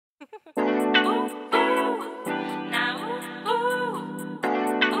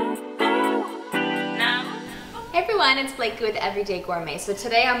everyone, it's Blakely with Everyday Gourmet. So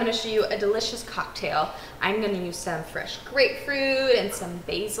today I'm going to show you a delicious cocktail. I'm going to use some fresh grapefruit and some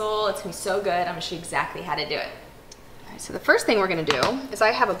basil. It's going to be so good. I'm going to show you exactly how to do it. All right, so the first thing we're going to do is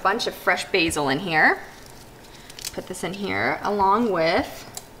I have a bunch of fresh basil in here. Put this in here along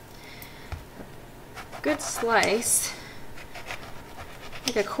with a good slice,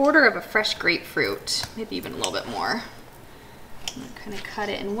 like a quarter of a fresh grapefruit, maybe even a little bit more. I'm going to kind of cut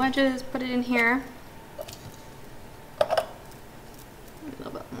it in wedges, put it in here. A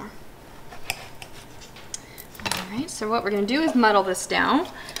little bit more. Alright, so what we're going to do is muddle this down.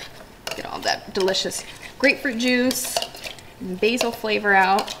 Get all that delicious grapefruit juice and basil flavor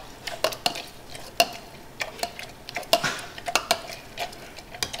out.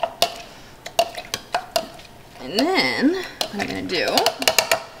 And then what I'm going to do is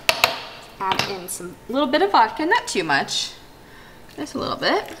add in a little bit of vodka, not too much, just a little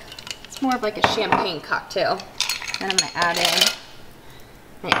bit. It's more of like a champagne cocktail. Then I'm going to add in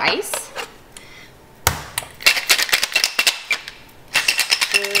my ice.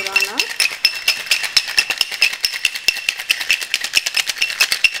 Stir it on up.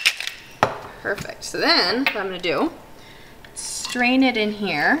 Perfect. So then what I'm going to do, strain it in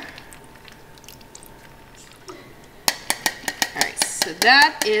here. Alright, so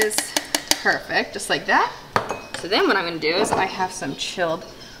that is perfect, just like that. So then what I'm going to do is I have some chilled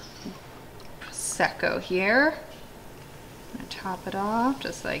Prosecco here. I'm going to top it off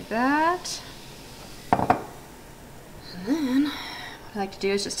just like that. And then what I like to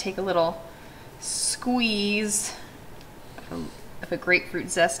do is just take a little squeeze of a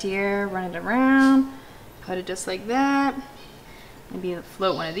grapefruit zest here, run it around, put it just like that. Maybe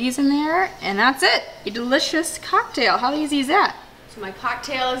float one of these in there, and that's it. A delicious cocktail. How easy is that? So my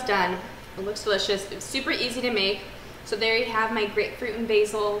cocktail is done. It looks delicious. It's super easy to make. So there you have my grapefruit and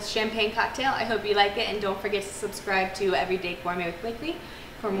basil champagne cocktail. I hope you like it, and don't forget to subscribe to Everyday Gourmet with Blakely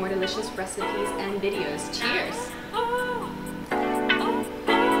for more delicious recipes and videos. Cheers!